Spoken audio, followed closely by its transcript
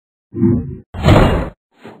Two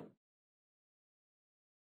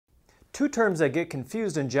terms that get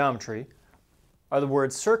confused in geometry are the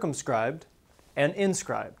words circumscribed and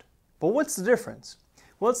inscribed. But what's the difference?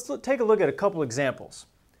 Well, let's take a look at a couple examples.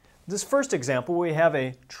 This first example, we have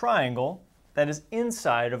a triangle that is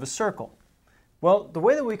inside of a circle. Well, the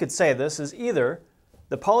way that we could say this is either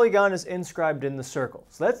the polygon is inscribed in the circle.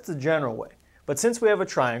 So that's the general way. But since we have a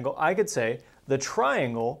triangle, I could say the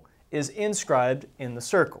triangle is inscribed in the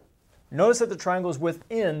circle. Notice that the triangle is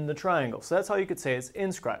within the triangle. So that's how you could say it's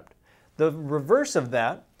inscribed. The reverse of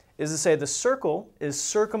that is to say the circle is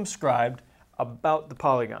circumscribed about the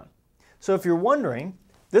polygon. So if you're wondering,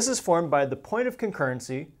 this is formed by the point of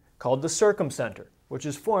concurrency called the circumcenter, which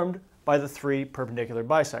is formed by the three perpendicular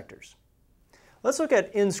bisectors. Let's look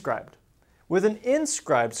at inscribed. With an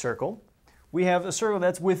inscribed circle, we have a circle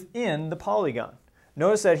that's within the polygon.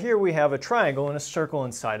 Notice that here we have a triangle and a circle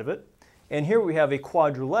inside of it, and here we have a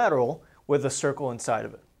quadrilateral with a circle inside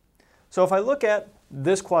of it. So if I look at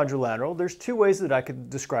this quadrilateral, there's two ways that I could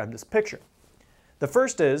describe this picture. The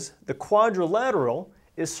first is the quadrilateral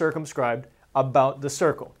is circumscribed about the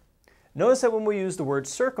circle. Notice that when we use the word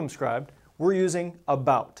circumscribed, we're using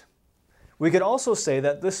about. We could also say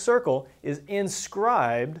that this circle is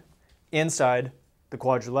inscribed inside the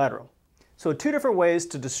quadrilateral. So two different ways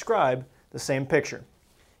to describe the same picture.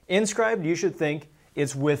 Inscribed, you should think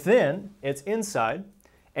it's within, it's inside,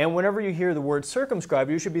 and whenever you hear the word circumscribed,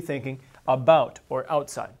 you should be thinking about or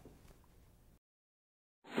outside.